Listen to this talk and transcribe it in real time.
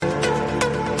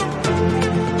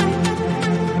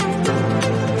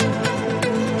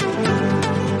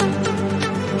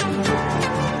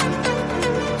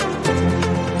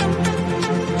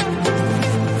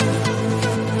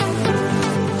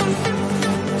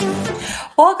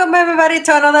Welcome, everybody,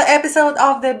 to another episode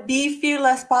of the Be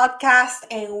Fearless podcast.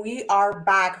 And we are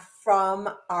back from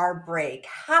our break.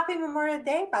 Happy Memorial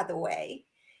Day, by the way.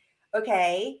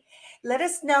 Okay. Let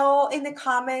us know in the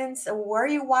comments where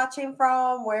you're watching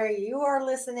from, where you are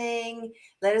listening.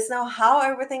 Let us know how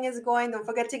everything is going. Don't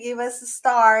forget to give us the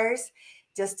stars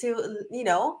just to,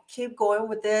 keep going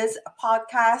with this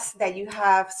podcast that you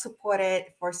have supported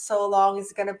for so long.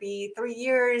 It's going to be 3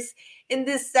 years in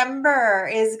December.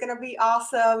 It's going to be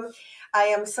awesome. I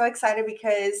am so excited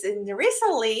because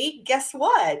recently, guess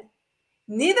what?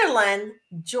 Netherlands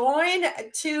joined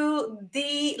to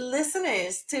the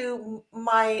listeners, to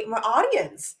my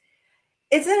audience.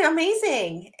 It's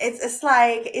amazing. It's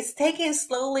like it's taking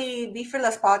slowly. Be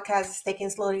Fearless podcast is taking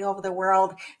slowly over the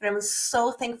world, and I'm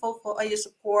so thankful for all your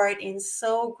support and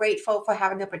so grateful for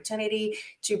having the opportunity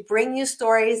to bring you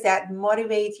stories that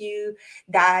motivate you,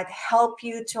 that help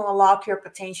you to unlock your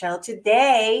potential.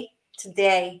 Today,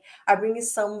 I bring you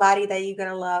somebody that you're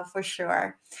gonna love for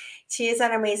sure. She is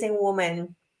an amazing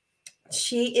woman.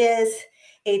 She is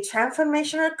a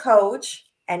transformational coach,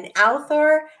 an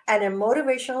author, and a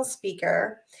motivational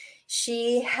speaker.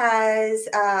 She has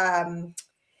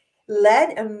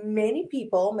led many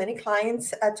people, many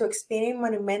clients to experience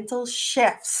monumental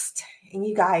shifts. And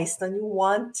you guys, don't you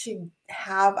want to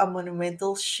have a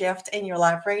monumental shift in your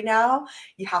life right now?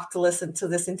 You have to listen to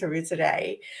this interview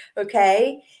today.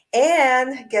 Okay.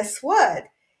 And guess what?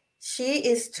 She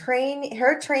is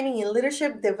her training in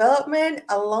leadership development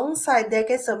alongside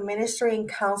decades of ministry and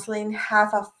counseling have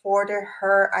afforded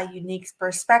her a unique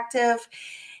perspective.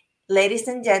 Ladies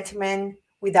and gentlemen,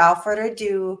 without further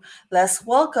ado, let's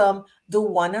welcome the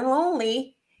one and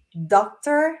only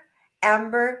Dr.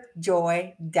 Amber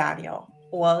Joy Daniel.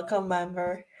 Welcome,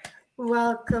 Amber.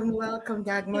 Welcome,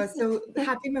 Dagmar. So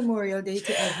happy Memorial Day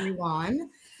to everyone.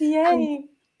 And Yay.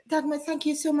 Dagmar, thank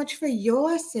you so much for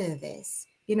your service.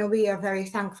 We are very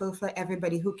thankful for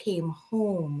everybody who came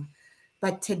home.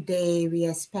 But today we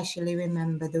especially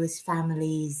remember those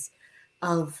families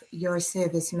of your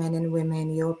servicemen and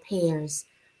women, your peers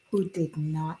who did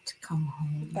not come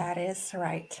home. That is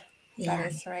right. That Yeah.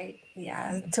 is right.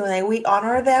 Yeah. Today we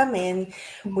honor them and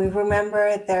we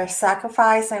remember their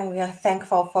sacrifice and we are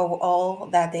thankful for all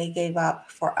that they gave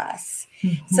up for us.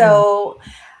 Mhm. So,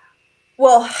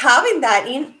 well, having that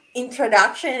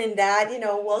introduction and that,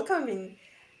 welcoming,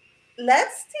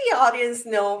 let's the audience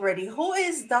know already who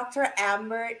is Dr.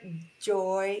 Amber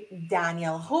Joy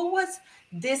Daniel. Who was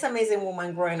this amazing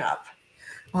woman growing up?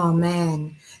 Oh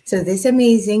man. So this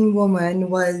amazing woman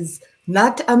was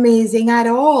not amazing at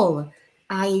all.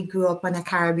 I grew up on a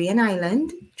Caribbean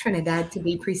island, Trinidad to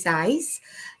be precise.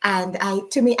 And I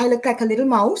look like a little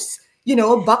mouse,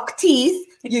 buck teeth.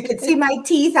 You could see my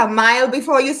teeth a mile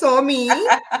before you saw me,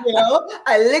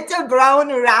 a little brown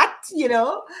rat,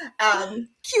 cutesy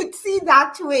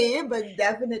that way, but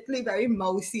definitely very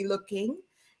mousy looking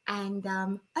and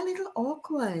a little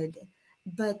awkward.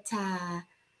 But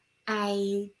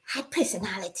I had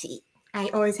personality. I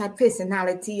always had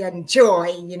personality and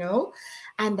joy.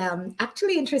 And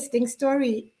actually, interesting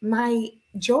story. My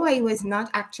Joy was not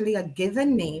actually a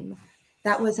given name.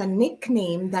 That was a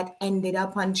nickname that ended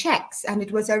up on checks, and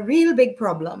it was a real big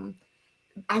problem.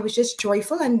 I was just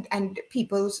joyful, and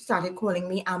people started calling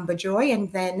me Amber Joy.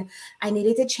 And then I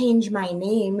needed to change my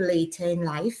name later in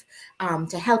life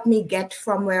to help me get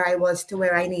from where I was to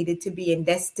where I needed to be in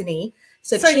destiny.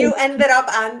 So So you change ended up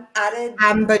on added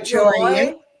Amber Joy. Yep. joy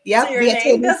to Yep. your The name.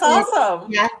 attorney That's said,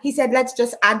 awesome. yeah, he said, let's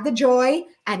just add the joy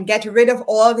and get rid of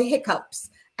all the hiccups.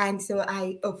 And so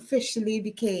I officially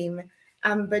became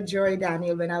Amber Joy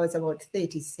Daniel when I was about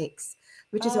 36,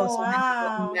 which is Oh, also when I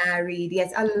got wow. married.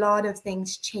 Yes, a lot of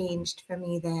things changed for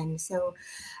me then. So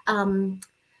um,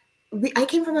 I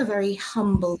came from a very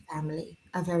humble family,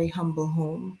 a very humble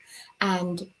home.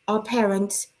 And our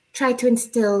parents tried to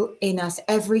instill in us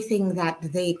everything that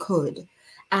they could.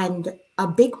 And a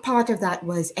big part of that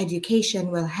was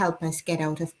education will help us get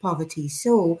out of poverty.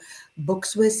 So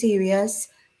books were serious,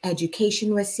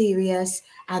 education was serious,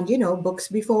 and books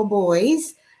before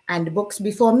boys and books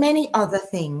before many other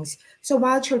things. So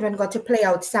while children got to play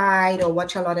outside or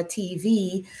watch a lot of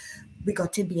TV, we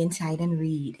got to be inside and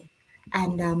read.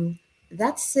 And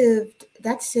that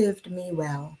served me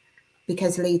well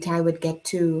because later I would get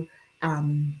to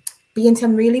um, be in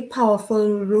some really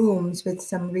powerful rooms with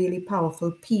some really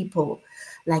powerful people.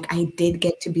 Like I did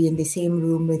get to be in the same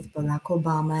room with Barack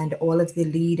Obama and all of the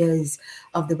leaders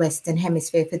of the Western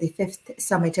Hemisphere for the fifth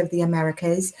summit of the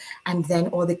Americas, and then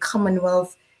all the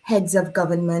Commonwealth heads of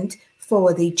government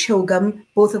for the CHOGM,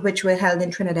 both of which were held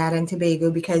in Trinidad and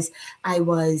Tobago because I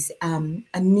was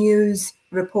a news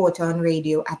reporter on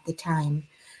radio at the time.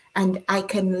 And I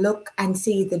can look and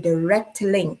see the direct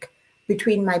link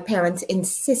between my parents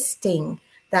insisting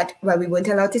that, well, we weren't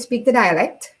allowed to speak the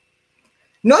dialect.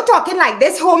 No talking like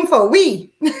this home for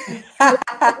we. We had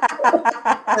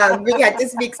to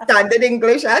speak standard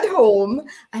English at home,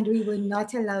 and we were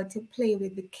not allowed to play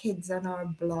with the kids on our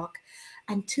block.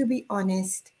 And to be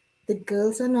honest, the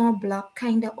girls on our block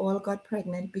kind of all got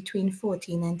pregnant between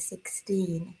 14 and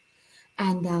 16.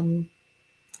 And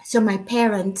so my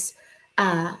parents,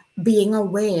 being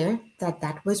aware that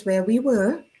that was where we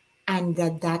were and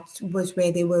that that was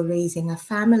where they were raising a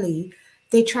family,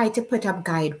 they tried to put up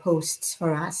guideposts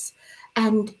for us.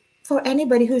 And for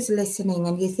anybody who's listening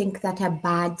and you think that a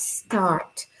bad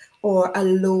start or a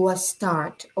lower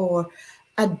start or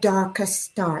a darker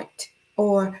start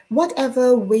or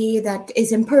whatever way that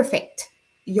is imperfect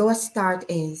your start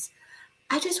is,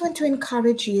 I just want to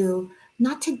encourage you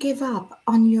not to give up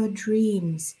on your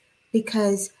dreams,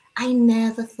 because I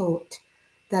never thought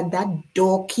that that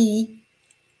dorky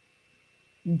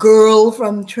girl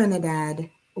from Trinidad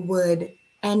would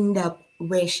end up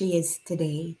where she is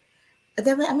today.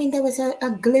 There was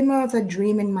a glimmer of a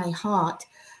dream in my heart,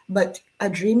 but a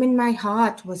dream in my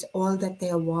heart was all that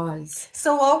there was.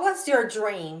 So what was your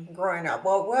dream growing up?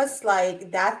 What was like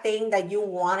that thing that you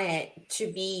wanted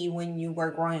to be when you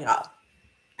were growing up?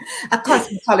 A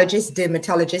cosmetologist,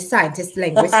 dermatologist, scientist,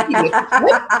 linguist.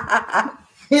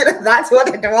 That's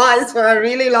what it was for a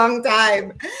really long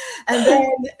time. And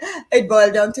then it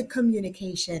boiled down to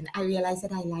communication. I realized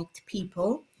that I liked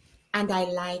people, and I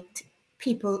liked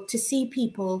people to see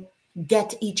people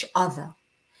get each other.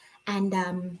 And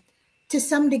to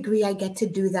some degree, I get to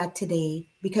do that today,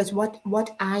 because what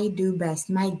I do best,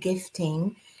 my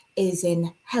gifting, is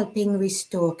in helping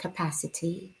restore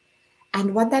capacity.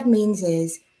 And what that means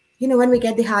is, when we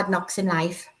get the hard knocks in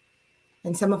life,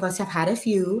 and some of us have had a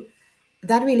few,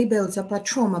 that really builds up a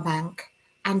trauma bank.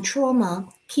 And trauma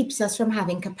keeps us from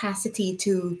having capacity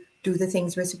to do the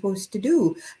things we're supposed to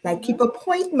do, like keep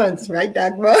appointments, right,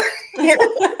 Dagmar? Keep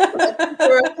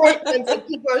our appointments and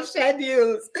keep our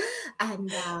schedules.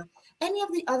 And any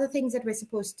of the other things that we're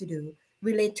supposed to do,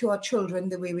 relate to our children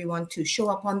the way we want to, show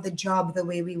up on the job the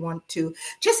way we want to,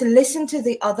 just listen to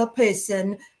the other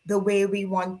person the way we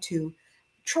want to.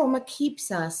 Trauma keeps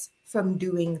us from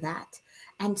doing that.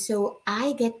 And so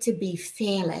I get to be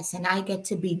fearless and I get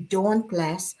to be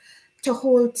dauntless to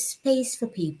hold space for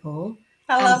people.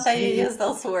 I love that you use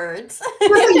those words.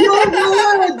 Those are your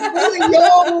words. Those are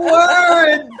your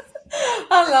words.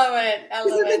 I love it. I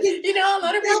love it. A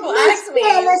lot of people ask me.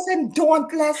 Fearless and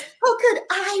dauntless. How could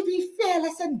I be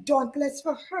fearless and dauntless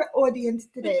for her audience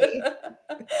today?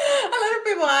 A lot of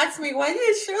people ask me, why do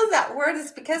you choose that word?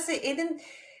 It's because it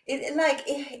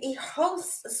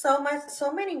holds so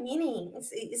many meanings.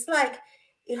 It's like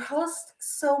it holds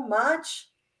so much.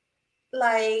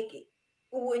 Like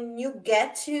when you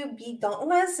get to be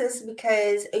dauntless, is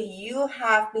because you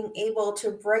have been able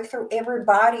to break through every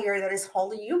barrier that is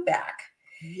holding you back.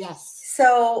 Yes.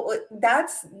 So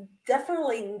that's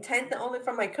definitely intent, not only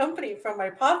from my company, from my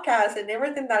podcast and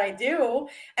everything that I do.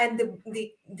 And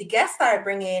the guests that I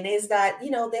bring in is that,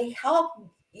 they help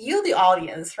you, the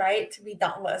audience, right, to be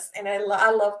dauntless. And I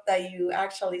love that you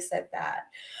actually said that.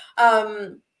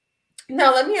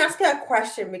 Now, let me ask you a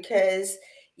question, because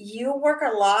you work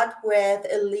a lot with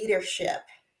leadership,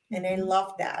 and I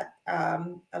love that.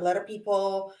 A lot of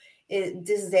people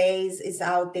these days is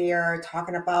out there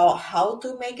talking about how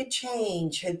to make a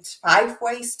change. It's 5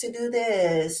 ways to do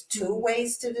this, 2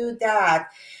 ways to do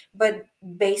that. But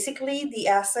basically, the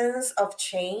essence of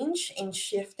change and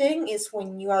shifting is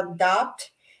when you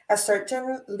adopt a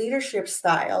certain leadership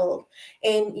style,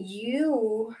 and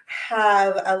you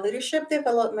have a leadership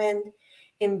development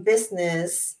in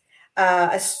business,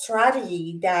 a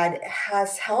strategy that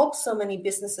has helped so many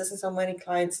businesses and so many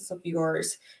clients of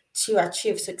yours to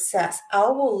achieve success. I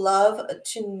would love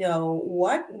to know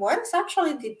what is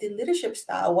actually the leadership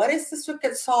style. What is the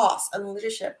secret sauce on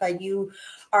leadership that you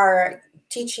are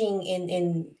teaching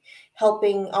in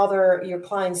helping your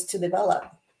clients to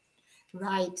develop?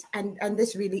 Right. And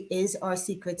this really is our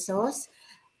secret sauce.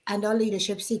 And our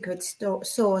leadership secret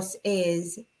sauce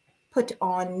is put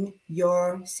on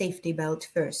your safety belt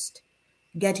first.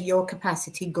 Get your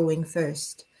capacity going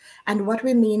first. And what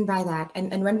we mean by that,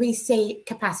 and when we say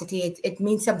capacity, it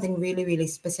means something really, really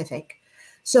specific.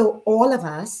 So all of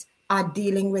us are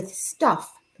dealing with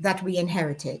stuff that we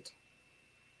inherited.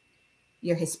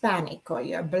 You're Hispanic, or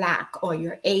you're Black, or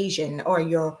you're Asian, or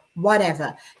you're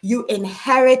whatever. You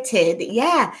inherited,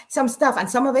 some stuff. And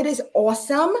some of it is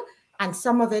awesome, and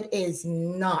some of it is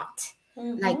not.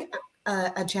 Like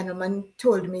A gentleman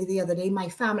told me the other day, my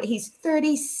family, he's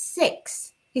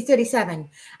 36, he's 37.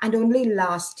 And only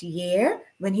last year,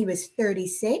 when he was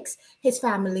 36, his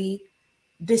family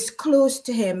disclosed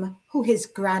to him who his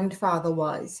grandfather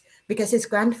was, because his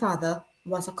grandfather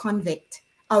was a convict,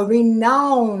 a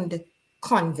renowned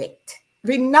convict.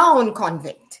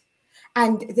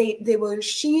 And they were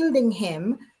shielding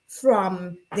him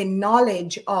from the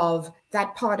knowledge of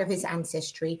that part of his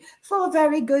ancestry for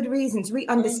very good reasons. We Mhm.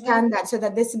 understand that, so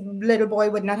that this little boy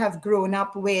would not have grown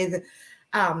up with,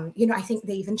 I think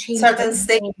they even changed the Certain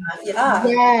stigma, name. yeah.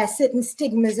 Yeah, certain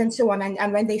stigmas and so on.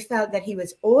 And when they felt that he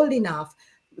was old enough,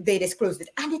 they disclosed it.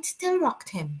 And it still rocked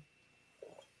him,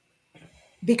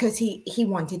 because he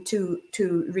wanted to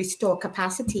restore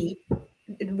capacity,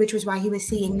 which was why he was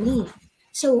seeing me.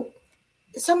 So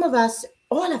some of us,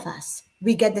 all of us,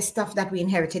 we get the stuff that we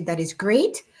inherited that is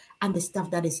great, and the stuff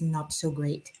that is not so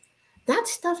great. That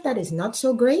stuff that is not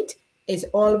so great is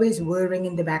always whirring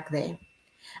in the back there.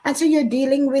 And so you're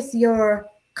dealing with your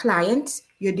clients,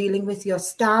 you're dealing with your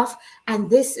staff, and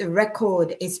this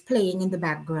record is playing in the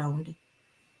background.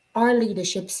 Our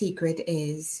leadership secret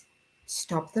is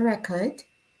stop the record,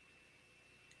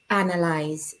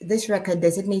 analyze this record.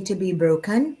 Does it need to be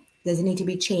broken? Does it need to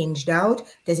be changed out?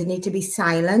 Does it need to be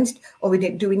silenced? Or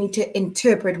do we need to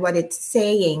interpret what it's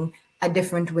saying a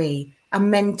different way? A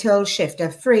mental shift, a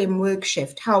framework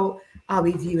shift. How are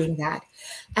we viewing that?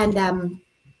 And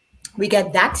we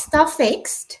get that stuff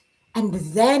fixed, and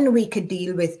then we could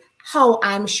deal with how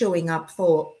I'm showing up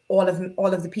for all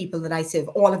of the people that I serve,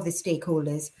 all of the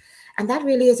stakeholders. And that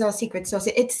really is our secret sauce.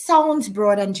 It sounds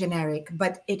broad and generic,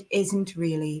 but it isn't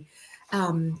really.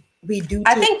 We do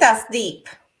I take. think that's deep.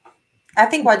 I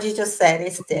think what you just said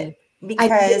is deep I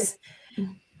think.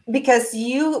 because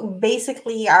you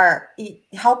basically are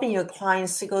helping your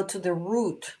clients to go to the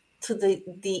root, to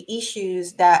the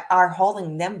issues that are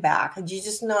holding them back. You're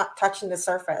just not touching the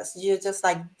surface. You're just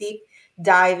like deep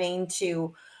diving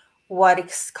to what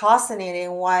is causing it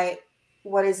and why,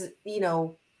 what is,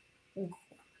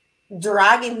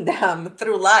 dragging them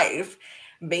through life,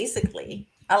 basically.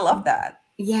 I love that.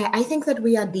 Yeah, I think that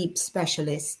we are deep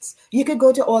specialists. You could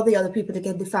go to all the other people to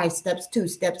get the 5 steps, 2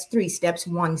 steps, 3 steps,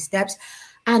 1 steps,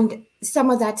 and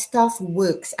some of that stuff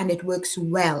works, and it works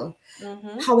well.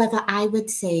 Hmm. However, I would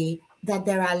say that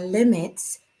there are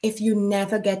limits if you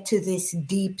never get to this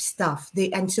deep stuff.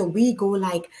 And so we go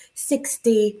like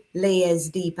 60 layers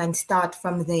deep and start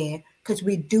from there, because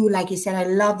we do, like you said, I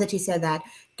love that you said that,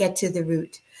 get to the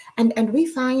root. And we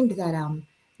find that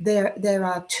there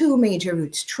are two major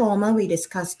roots. Trauma, we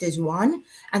discussed, is one.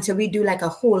 And so we do like a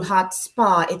whole heart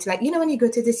spa. It's like, when you go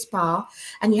to the spa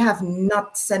and you have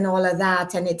nuts and all of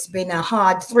that, and it's been a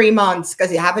hard 3 months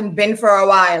because you haven't been for a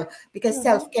while, because Hmm.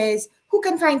 self-care is, who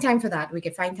can find time for that? We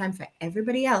can find time for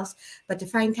everybody else, but to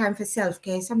find time for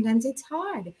self-care, sometimes it's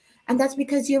hard. And that's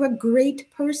because you're a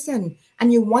great person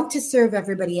and you want to serve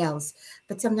everybody else.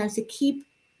 But sometimes to keep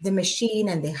the machine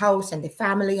and the house and the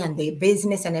family and the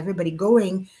business and everybody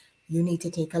going, you need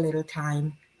to take a little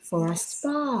time for a Yes.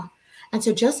 spa. And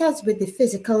so, just as with the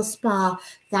physical spa,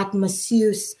 that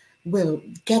masseuse will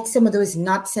get some of those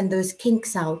knots and those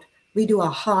kinks out, we do a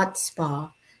heart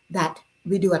spa, that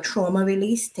we do a trauma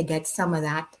release to get some of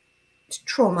that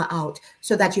trauma out,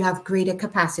 so that you have greater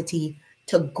capacity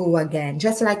to go again,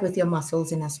 just like with your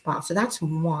muscles in a spa. So, that's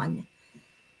one.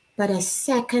 But a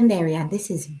second area, and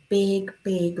this is big,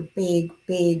 big, big,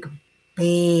 big,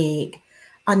 big.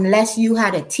 Unless you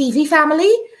had a TV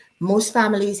family, most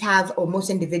families have, or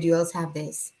most individuals have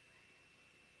this,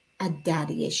 a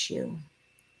daddy issue.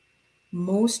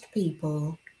 Most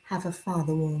people have a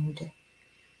father wound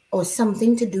or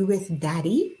something to do with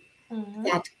daddy Hmm.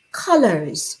 that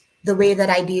colors the way that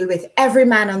I deal with every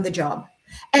man on the job,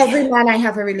 every Yeah. man I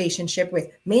have a relationship with,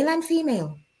 male and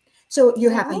female. So you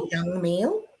have a Hmm. young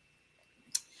male,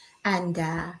 and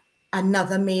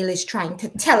another male is trying to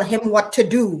tell him what to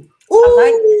do. I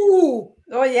like. Ooh,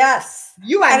 Oh yes,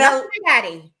 you are and not I my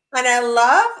daddy. and I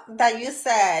love that you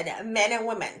said men and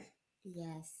women,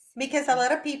 Yes. because a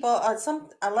lot of people,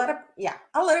 a lot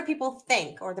of people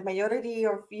think, or the majority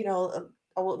of,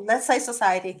 let's say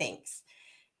society thinks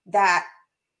that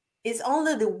it's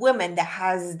only the women that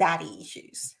has daddy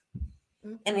issues,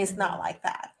 and it's not Mm-mm, like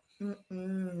that.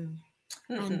 mm-mm.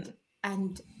 And Mm-mm.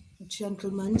 and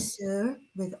gentlemen, sir,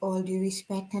 with all due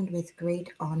respect and with great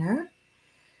honor,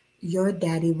 your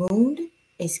daddy wound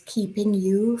is keeping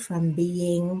you from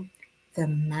being the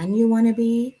man you want to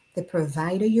be, the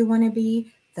provider you want to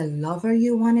be, the lover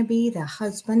you want to be, the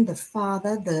husband, the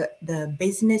father, the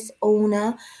business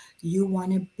owner you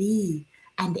want to be.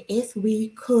 And if we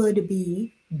could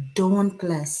be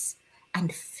dauntless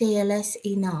and fearless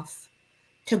enough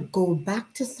to go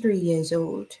back to 3 years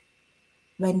old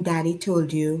when daddy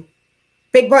told you,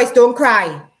 big boys don't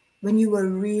cry, when you were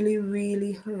really,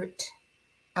 really hurt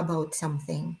about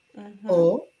something? Mm-hmm.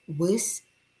 Or worse,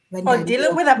 when Or daddy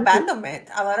dealing with walked out. abandonment.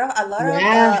 A lot of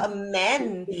Yeah,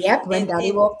 men yep, when daddy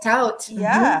in walked out.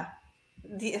 yeah,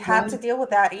 Yeah. have to deal with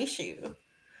that issue.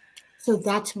 So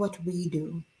that's what we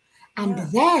do. And Yeah.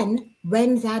 then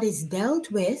when that is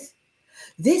dealt with,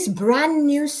 this brand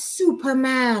new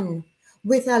Superman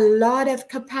with a lot of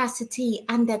capacity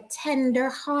and a tender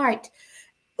heart,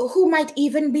 who might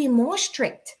even be more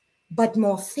strict but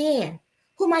more fair,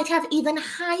 who might have even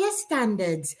higher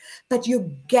standards, but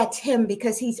you get him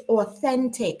because he's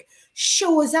authentic,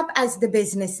 shows up as the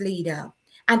business leader,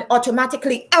 and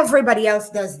automatically everybody else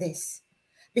does this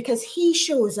because he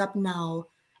shows up now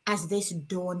as this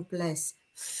dauntless,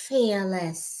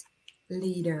 fearless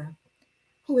leader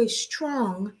who is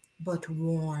strong but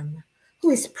warm, who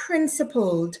is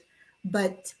principled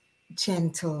but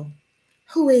gentle,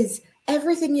 who is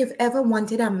everything you've ever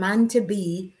wanted a man to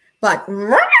be, but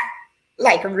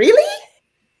like really?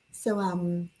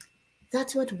 So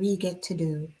that's what we get to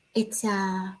do. It's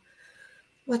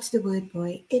what's the word,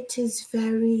 boy? It is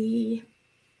very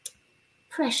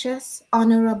precious,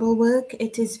 honorable work.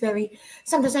 It is very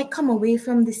sometimes I come away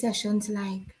from the sessions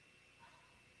like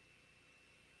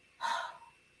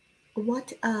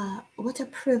what a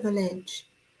privilege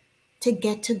to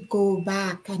get to go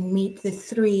back and meet the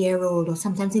 3 year old, or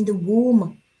sometimes in the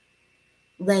womb,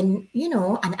 when,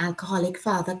 an alcoholic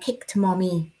father kicked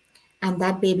mommy and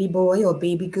that baby boy or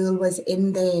baby girl was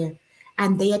in there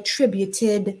and they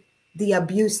attributed the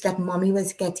abuse that mommy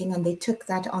was getting and they took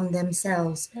that on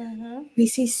themselves. Mm-hmm. We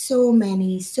see so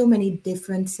many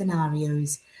different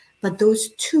scenarios, but those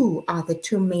two are the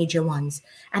two major ones.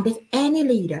 And if any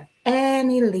leader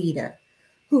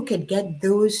who could get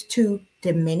those two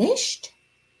diminished,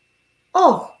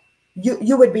 oh,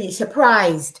 you would be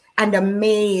surprised and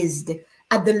amazed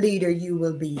at the leader you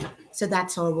will be. So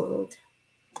that's our world.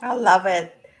 I love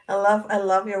it. I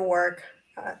love your work.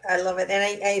 I love it.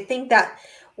 And I think that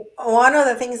one of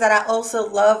the things that I also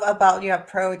love about your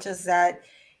approach is that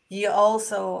you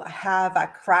also have a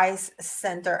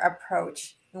Christ-centered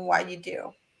approach in what you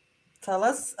do. Tell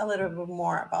us a little bit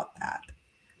more about that.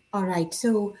 All right.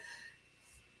 So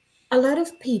a lot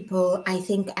of people, I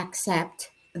think,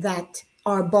 accept that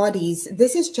our bodies,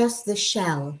 this is just the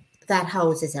shell that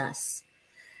houses us.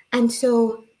 And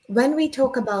so when we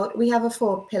talk about, we have a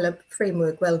four pillar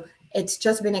framework. Well, it's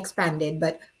just been expanded,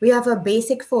 but we have a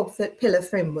basic pillar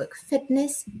framework: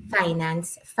 fitness,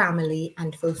 finance, family,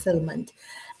 and fulfillment.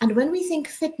 And when we think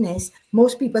fitness,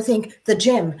 most people think the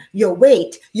gym, your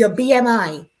weight, your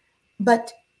BMI.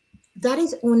 But that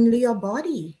is only your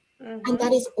body, and Mm-hmm.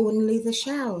 that is only the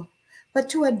shell. But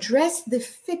to address the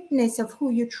fitness of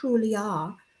who you truly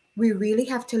are, we really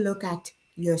have to look at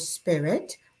your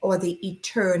spirit, or the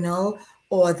eternal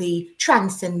or the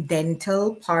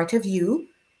transcendental part of you.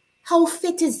 How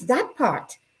fit is that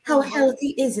part? How Mm-hmm.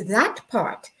 healthy is that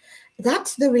part?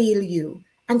 That's the real you.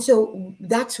 And so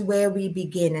that's where we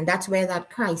begin. And that's where that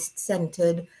Christ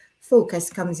centered focus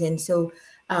comes in. So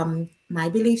my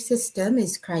belief system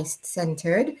is Christ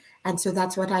centered. And so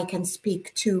that's what I can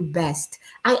speak to best.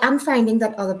 I am finding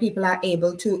that other people are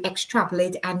able to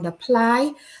extrapolate and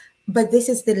apply, but this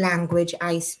is the language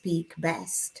I speak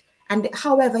best. And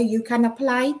however you can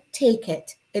apply, take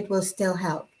it, it will still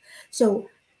help. So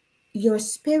your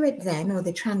spirit then, or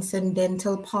the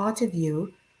transcendental part of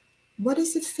you, what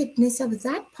does the fitness of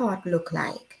that part look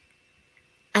like?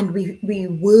 And we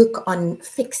work on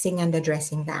fixing and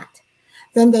addressing that.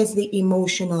 Then there's the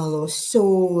emotional or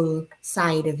soul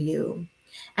side of you.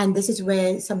 And this is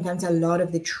where sometimes a lot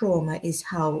of the trauma is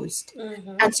housed.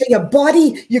 Mm-hmm. And so your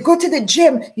body, you go to the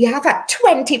gym, you have a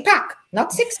 20 pack,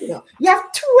 not 60, you have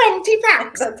 20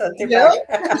 packs. That's a You know?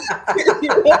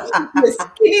 feedback. You're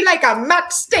skinny like a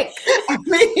matchstick. I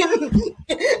mean,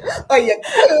 or you're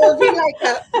curvy like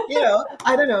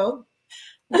I don't know.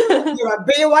 You're a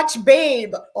Baywatch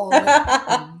babe all the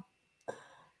time.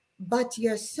 But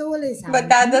your soul is a But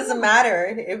that doesn't mess. matter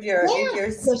if Yeah, your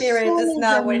your spirit soul is is a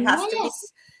not where it has to be.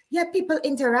 mess. Yeah, people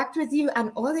interact with you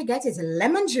and all they get is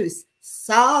lemon juice.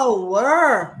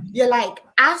 Sour. You're like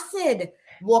acid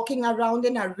walking around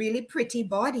in a really pretty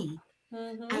body.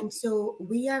 Mm-hmm. And so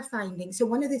we are finding, so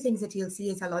one of the things that you'll see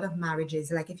is a lot of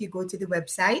marriages. Like if you go to the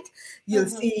website, you'll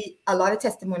Mm-hmm. see a lot of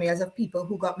testimonials of people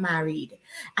who got married.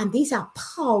 And these are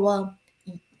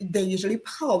they're usually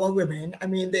power women. I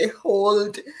mean, they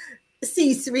hold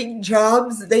C-suite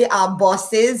jobs, they are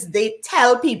bosses, they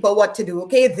tell people what to do,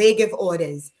 okay? They give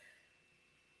orders.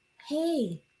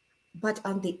 Hey, But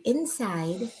on the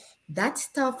inside, that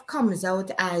stuff comes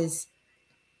out as,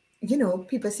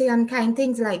 people say unkind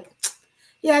things like,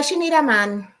 yeah, she need a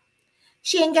man.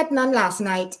 She ain't get none last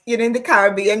night. In the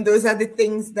Caribbean, those are the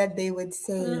things that they would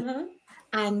say. Mm-hmm.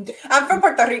 And I'm from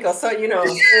Puerto Rico, so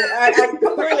I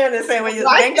completely understand when you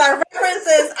right? make that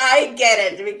references. I get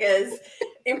it because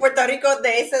in Puerto Rico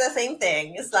they say the same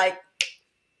thing. It's like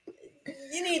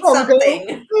you need Uncle.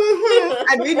 something.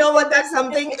 And we know what that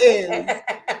something is.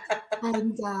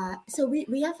 And so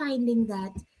we are finding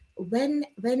that when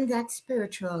that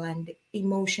spiritual and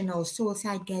emotional soul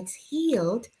side gets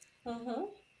healed, Mm-hmm.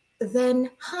 then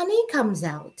honey comes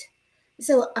out.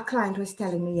 So a client was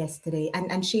telling me yesterday,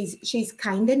 and she's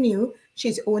kind of new.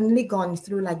 She's only gone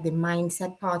through like the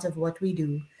mindset part of what we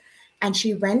do, and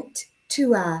she went to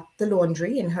the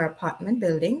laundry in her apartment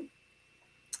building,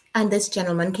 and this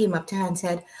gentleman came up to her and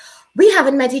said, "We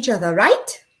haven't met each other,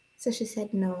 right?" So she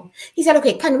said, "No." He said,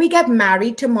 "Okay, can we get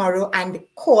married tomorrow and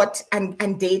court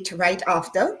and date right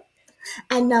after?"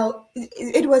 And now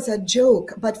it was a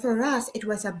joke, but for us, it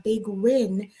was a big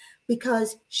win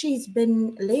because she's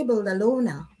been labeled a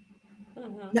loner.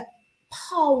 Mm-hmm. Now,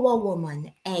 power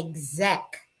woman,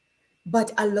 exec,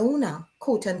 but a loner,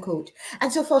 quote unquote.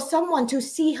 And so for someone to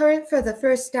see her for the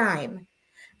first time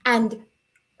and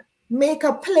make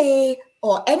a play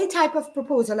or any type of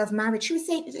proposal of marriage, she was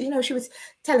saying, she was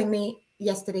telling me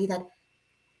yesterday that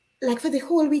like for the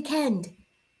whole weekend,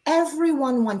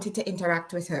 everyone wanted to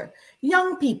interact with her.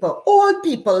 Young people, old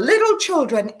people, little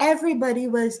children, everybody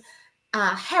was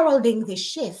heralding the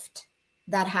shift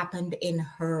that happened in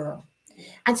her.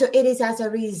 And so it is as a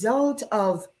result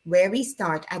of where we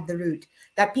start at the root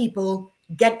that people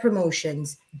get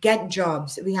promotions, get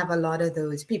jobs. We have a lot of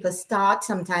those. People start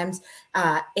sometimes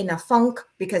in a funk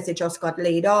because they just got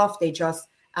laid off. They just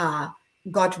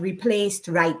got replaced,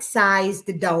 right sized,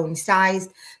 downsized.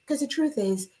 Because the truth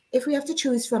is, if we have to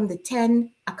choose from the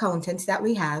 10 accountants that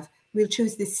we have, we'll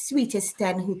choose the sweetest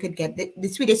 10 who could get the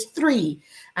sweetest three.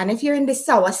 And if you're in the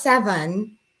sour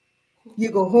seven,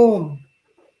 you go home.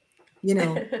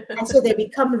 And so they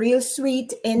become real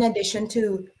sweet in addition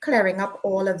to clearing up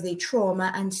all of the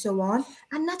trauma and so on.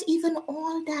 And not even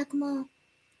all, Dagmar.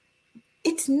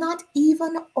 It's not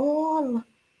even all.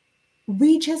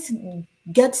 We just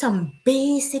get some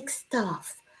basic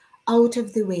stuff out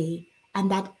of the way, and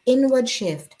that inward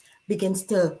shift begins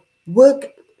to work,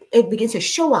 it begins to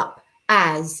show up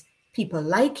as people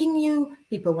liking you,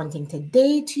 people wanting to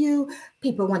date you,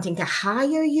 people wanting to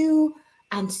hire you,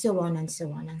 and so on and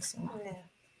so on and so on. Yeah.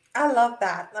 I love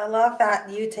that. I love that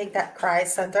you take that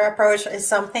Christ center approach. Is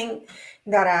something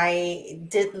that I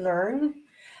did learn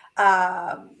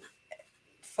um,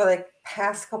 for the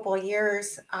past couple of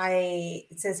years.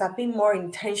 Since I've been more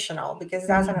intentional, because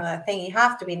that's Mm. another thing. You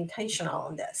have to be intentional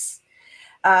on this.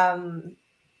 Um,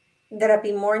 that I've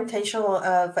been more intentional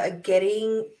of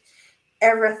getting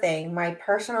everything, my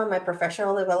personal, my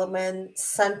professional development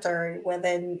centered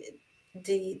within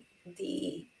the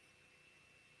the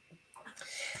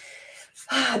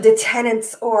the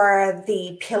tenets or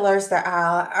the pillars that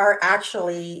are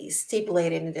actually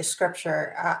stipulated in the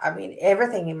scripture. I mean,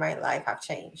 everything in my life have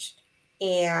changed,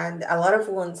 and a lot of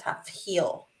wounds have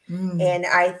healed. Mm. And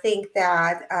I think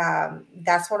that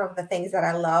that's one of the things that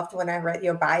I loved when I read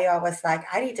your bio. I was like,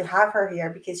 I need to have her here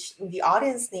because the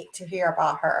audience need to hear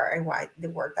about her and why the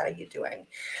work that you're doing.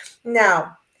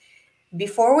 Now,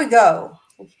 before we go,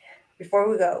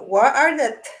 what are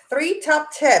the three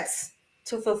top tips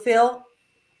to fulfill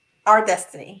our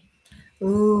destiny?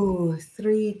 Ooh,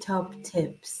 three top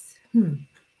tips.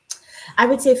 I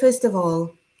would say, first of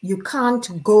all, you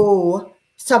can't go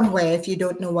somewhere if you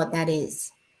don't know what that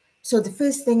is. So, the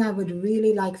first thing I would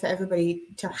really like for everybody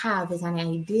to have is an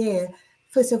idea,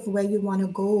 first of where you want to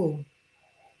go.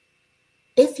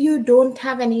 If you don't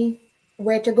have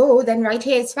anywhere to go, then right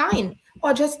here is fine.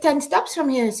 Or just 10 steps from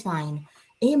here is fine.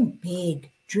 Aim big,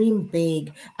 dream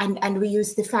big. And we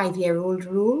use the 5-year-old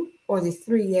rule or the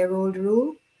 3-year-old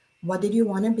rule. What did you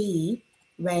want to be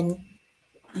when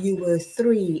you were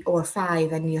 3 or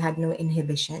 5 and you had no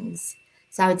inhibitions?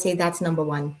 So I would say that's number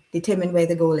one, determine where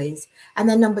the goal is. And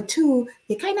then number two,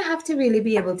 you kind of have to really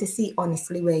be able to see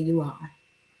honestly where you are.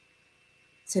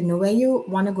 So know where you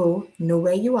want to go, know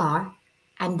where you are,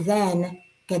 and then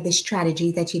get the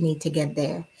strategy that you need to get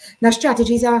there. Now,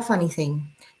 strategies are a funny thing.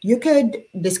 You could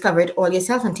discover it all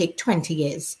yourself and take 20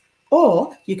 years.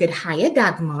 Or you could hire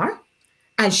Dagmar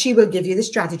and she will give you the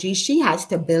strategy she has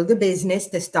to build a business,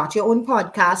 to start your own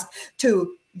podcast,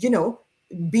 to,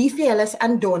 be fearless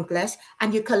and dauntless,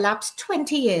 and you collapse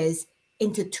 20 years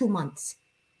into 2 months.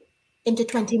 into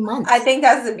 20 I months. think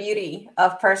that's the beauty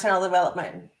of personal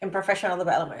development and professional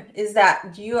development is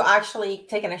that you actually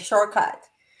taking a shortcut.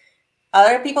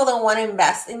 Other people don't want to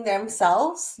invest in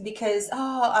themselves because,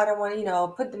 oh, I don't want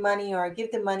to, put the money or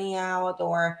give the money out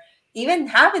or even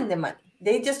having the money.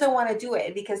 They just don't want to do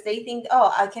it because they think,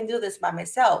 oh, I can do this by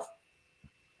myself.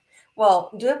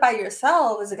 Well, do it by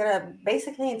yourself is going to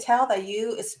basically entail that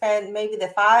you spend maybe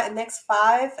the next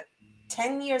 5,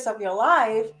 10 years of your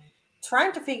life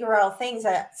trying to figure out things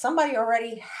that somebody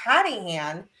already had in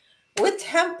hand with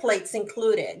templates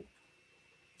included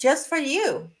just for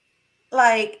you,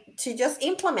 like to just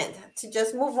implement, to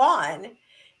just move on.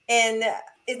 And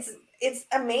it's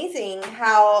amazing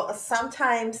how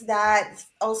sometimes that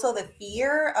also the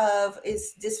fear of,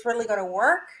 is this really going to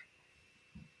work,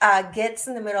 gets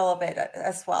in the middle of it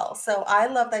as well. So I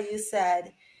love that you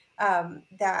said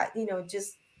that,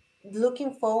 just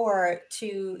looking forward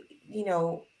to,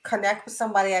 connect with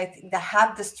somebody that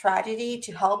have the strategy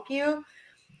to help you.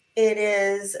 It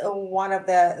is one of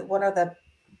the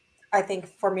I think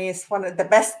for me it's one of the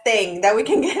best thing that we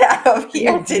can get out of I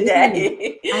here agree.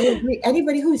 today. I agree.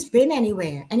 Anybody who's been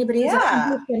anywhere, anybody who's Yeah,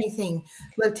 accomplished anything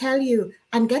will tell you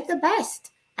and get the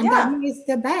best. And that yeah. is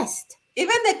the best.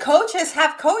 Even the coaches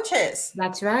have coaches.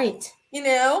 That's right. You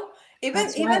know, even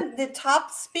That's right. even the top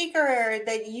speaker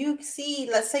that you see,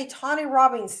 let's say Tony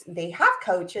Robbins, they have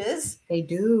coaches. They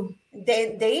do.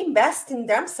 They invest in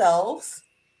themselves.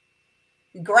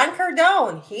 Grant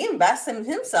Cardone, he invests in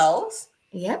himself,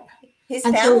 Yep. his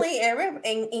And so, family,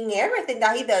 in everything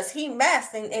that he does. He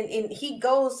invests and he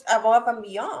goes above and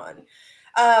beyond.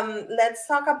 Let's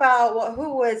talk about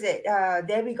who was it?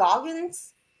 Debbie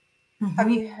Goggins. Have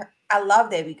mhm. you heard? I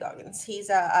love Debbie Goggins. He's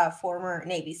a former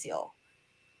Navy SEAL.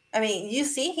 I mean, you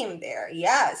see him there.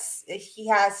 Yes, he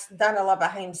has done a lot by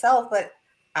himself, but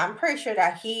I'm pretty sure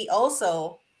that he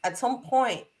also, at some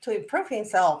point, to improve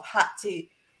himself, had to,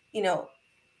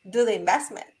 do the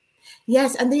investment.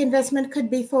 Yes, and the investment could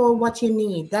be for what you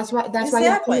need. That's why you have to know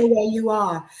Exactly. where you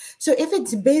are. So if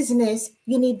it's business,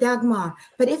 you need Dagmar.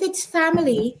 But if it's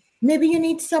family, maybe you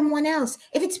need someone else.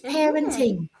 If it's Hmm.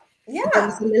 parenting, there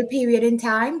was Yeah. a little period in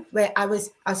time where I was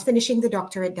finishing the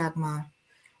doctorate, Dagmar,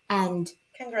 and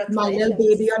my little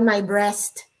baby Congratulations. on my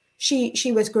breast.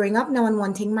 She was growing up now and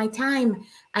wanting my time,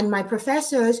 and my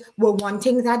professors were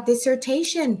wanting that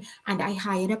dissertation, and I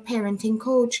hired a parenting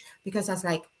coach because I was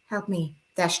like, help me.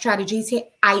 There's strategies here.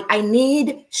 I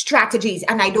need strategies,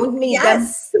 and I don't need them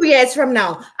Yes. 2 years from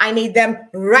now. I need them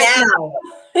right Now. now.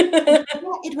 Yeah,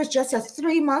 it was just a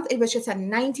 3 month. It was just a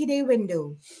 90-day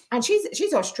window, and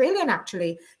she's Australian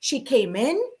actually. She came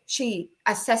in. She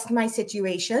assessed my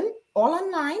situation all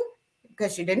online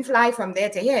because she didn't fly from there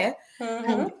to here.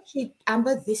 And Hmm.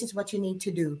 Amber, this is what you need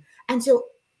to do. And so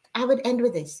I would end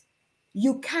with this.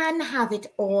 You can have it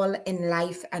all in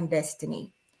life and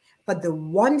destiny, but the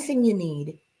one thing you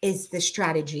need is the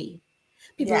strategy.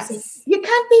 People say, Yes. you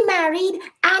can't be married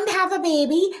and have a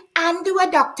baby and do a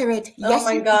doctorate. Oh Yes,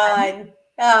 my you can. God.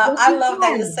 Yes, I you love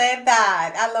that you can. said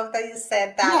that. I love that you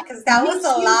said Yeah, that because that was yes,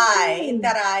 a you lie can.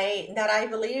 that I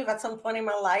believe at some point in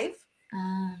my life.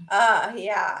 Ah,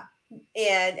 Yeah.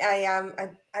 And I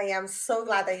am so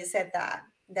glad that you said that.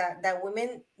 That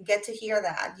women get to hear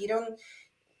that. You don't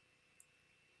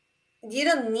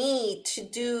need to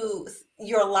do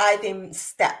your life in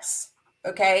steps.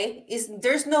 Okay?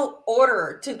 There's no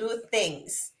order to do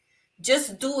things.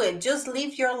 Just do it. Just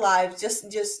live your life.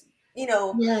 Just yes.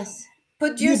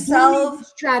 put You do need the yourself.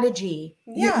 strategy.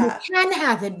 You Yeah, can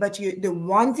have it, but the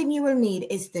one thing you will need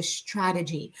is the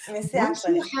strategy. Once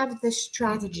you exactly. have the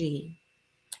strategy,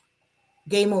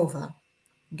 game over.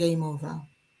 Game over.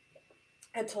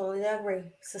 I totally agree,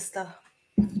 sister.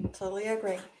 Totally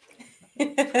agree.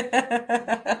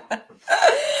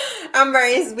 Amber,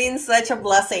 it's been such a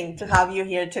blessing to have you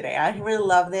here today. I really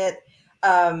loved it.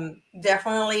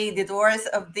 Definitely, the doors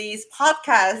of these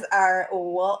podcasts are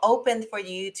well open for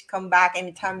you to come back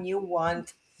anytime you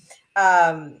want.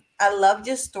 I love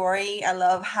your story. I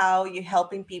love how you're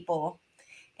helping people,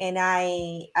 and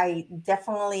I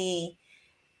definitely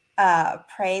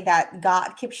pray that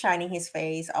God keeps shining His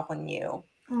face upon you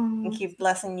and Oh, keep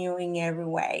blessing you in every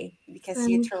way because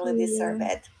you thank truly deserve you.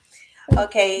 it. Thank you so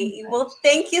Okay, well, much.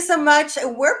 thank you so much.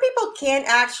 Where people can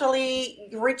actually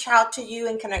reach out to you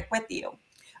and connect with you.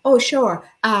 Oh, sure.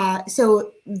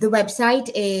 So the website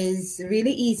is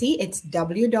really easy. It's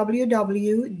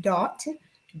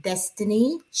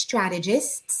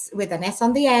www.destinystrategists with an S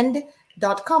on the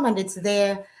end.com, and it's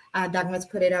there. Dagmar's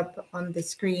put it up on the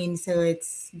screen. So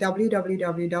it's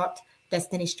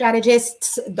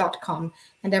www.destinystrategists.com,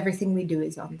 and everything we do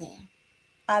is on there.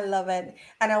 I love it.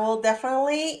 And I will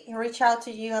definitely reach out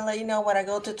to you and let you know when I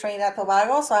go to Trinidad and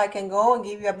Tobago so I can go and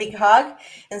give you a big hug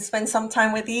and spend some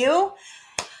time with you.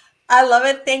 I love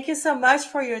it. Thank you so much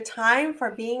for your time,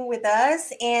 for being with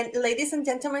us. And ladies and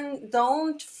gentlemen,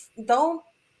 don't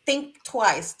think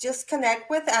twice. Just connect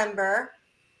with Amber.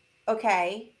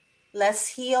 Okay. Let's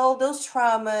heal those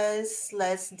traumas.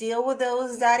 Let's deal with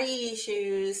those daddy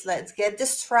issues. Let's get the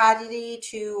strategy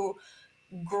to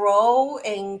grow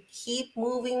and keep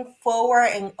moving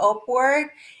forward and upward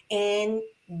and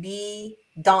be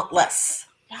dauntless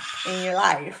in your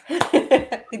life.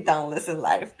 Be dauntless in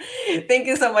life. Thank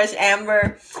you so much,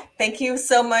 Amber. Thank you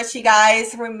so much, you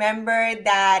guys. Remember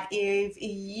that if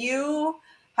you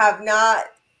have not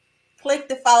clicked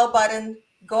the follow button,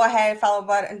 go ahead,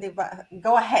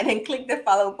 go ahead and click the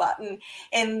follow button.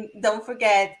 And don't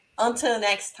forget, until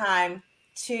next time,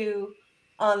 to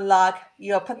unlock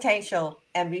your potential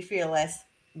and be fearless.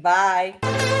 Bye.